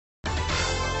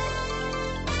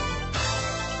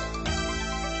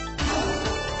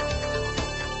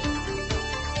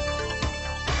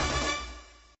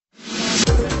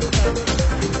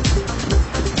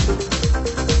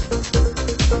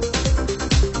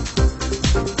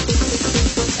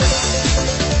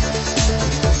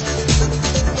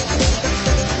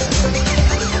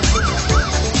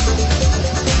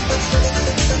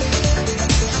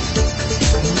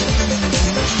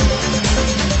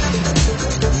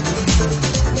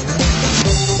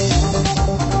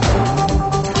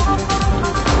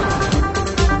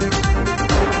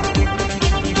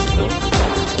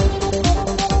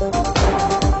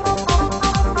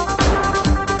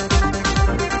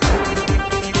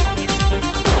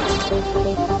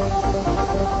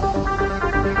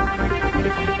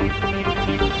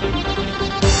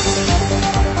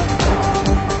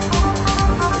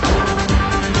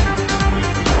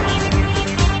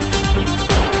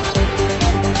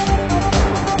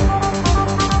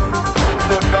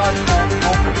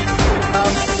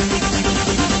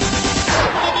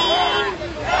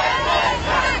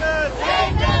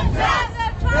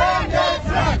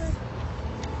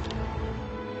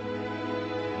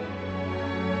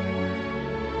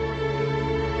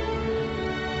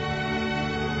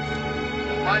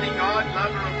Almighty God,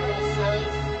 lover of all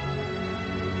souls,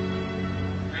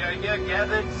 we are here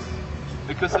gathered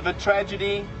because of a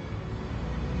tragedy.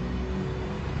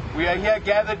 We are here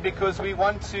gathered because we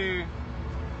want to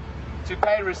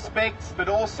pay respect, but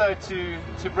also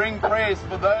to bring prayers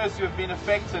for those who have been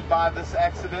affected by this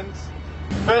accident.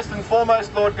 First and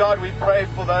foremost, Lord God, we pray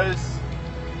for those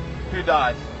who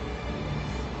died.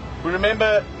 We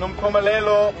remember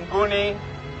Nompumelelo Nguni,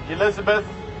 Elizabeth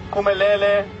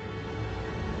Kumelele,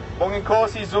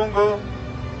 Bonginkosi Zungu,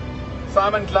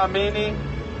 Simon Dlamini,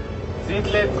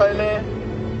 Zintle Trele,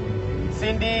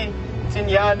 Cindy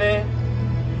Tinyane,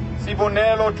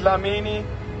 Sibonelo Dlamini,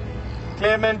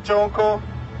 Clement Jonko,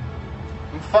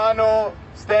 Mfano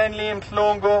Stanley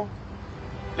Mhlongo,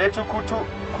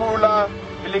 Letukula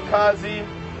Ilikazi,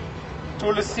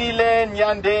 Tulisile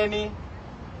Nyandeni,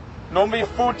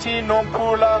 Nomifuti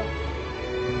Nompula,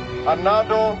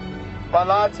 Anado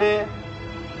Balate,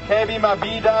 Kebi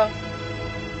Mabida,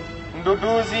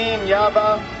 Nduduzi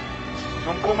Nyaba,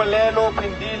 Numpumelelo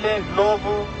Pindile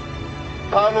Ndlovu,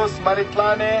 Paulus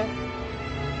Maritlane,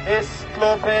 S.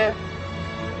 Klope,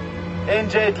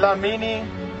 NJ Dlamini,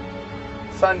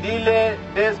 Sandile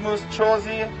Desmus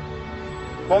Chozi,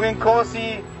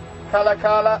 Bonginkosi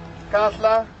Kalakala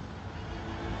Kathla,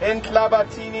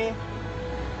 Enklabatini,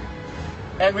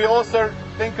 and we also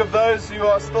think of those who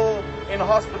are still in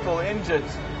hospital, injured.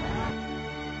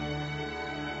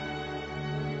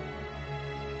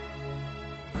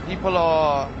 People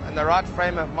are in the right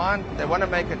frame of mind. They want to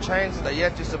make a change. They're here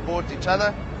to support each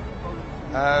other.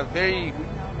 Very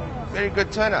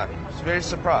good turnout. I was very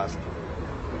surprised.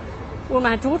 Well,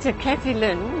 my daughter Kathy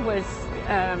Lynn was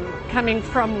coming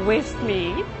from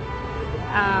Westmead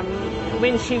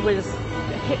when she was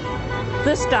hit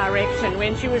this direction,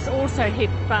 when she was also hit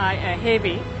by a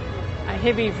heavy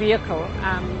vehicle.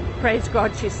 Praise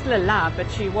God she's still alive,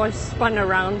 but she was spun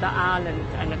around the island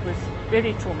and it was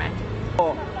very traumatic.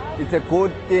 It's a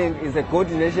good thing, it's a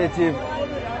good initiative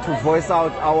to voice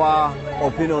out our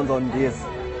opinions on this.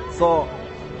 So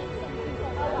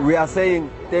we are saying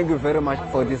thank you very much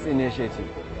for this initiative.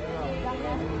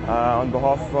 On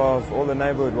behalf of all the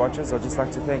neighbourhood watchers, I'd just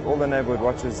like to thank all the neighbourhood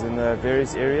watchers in the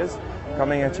various areas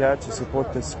coming out here to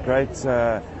support this great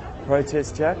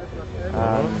protest here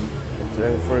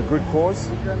for a good cause.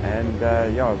 And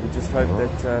yeah, we just hope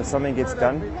that something gets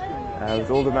done.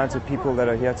 With all the amount of people that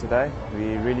are here today,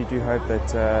 we really do hope that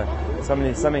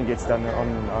something gets done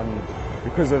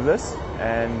because of this.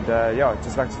 And yeah, I'd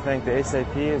just like to thank the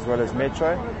SAP as well as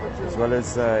Metro, as well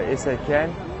as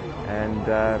SACAN, and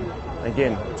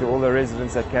again, to all the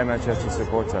residents that came out here to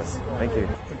support us. Thank you.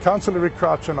 Councillor Rick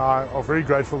Crouch and I are very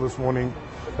grateful this morning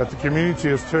that the community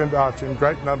has turned out in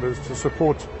great numbers to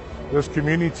support this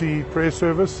community prayer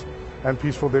service and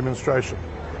peaceful demonstration.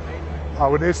 I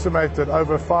would estimate that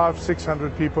over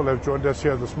 500-600 people have joined us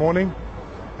here this morning,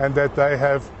 and that they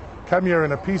have come here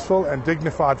in a peaceful and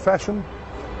dignified fashion,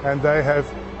 and they have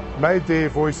made their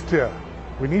voice clear.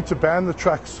 We need to ban the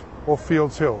trucks off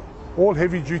Fields Hill. All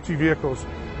heavy-duty vehicles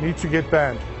need to get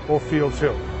banned off Fields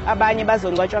Hill. Abanye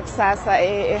bazongcwatshwa kusasa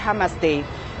eHammersdale.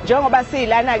 Njengoba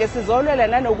silana ke sizolwela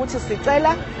nanokuthi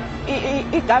sicela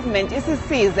igovernment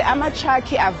isisize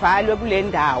ama-truck avalwe kule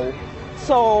ndawo.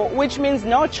 So which means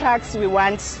no trucks we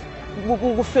want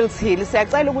ku Fields Hill.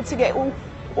 Siyacela ukuthi ke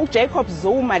uJacob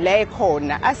Zuma la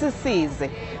ekhona asisize.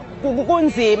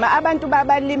 Kunzima abantu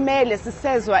babalimele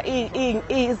sisezwa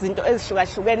izinto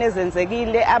ezihlukahlukene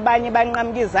ezenzekile, abanye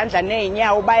banqamuka izandla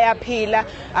nezinyawo bayaphila,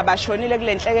 abashonile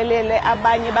kule nhlekelele,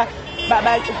 abanye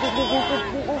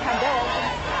uhambe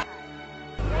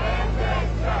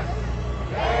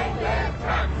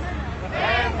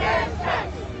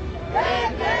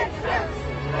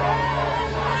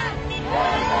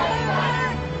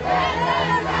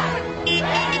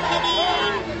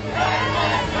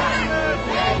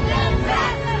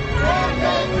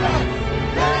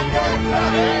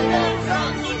Yeah.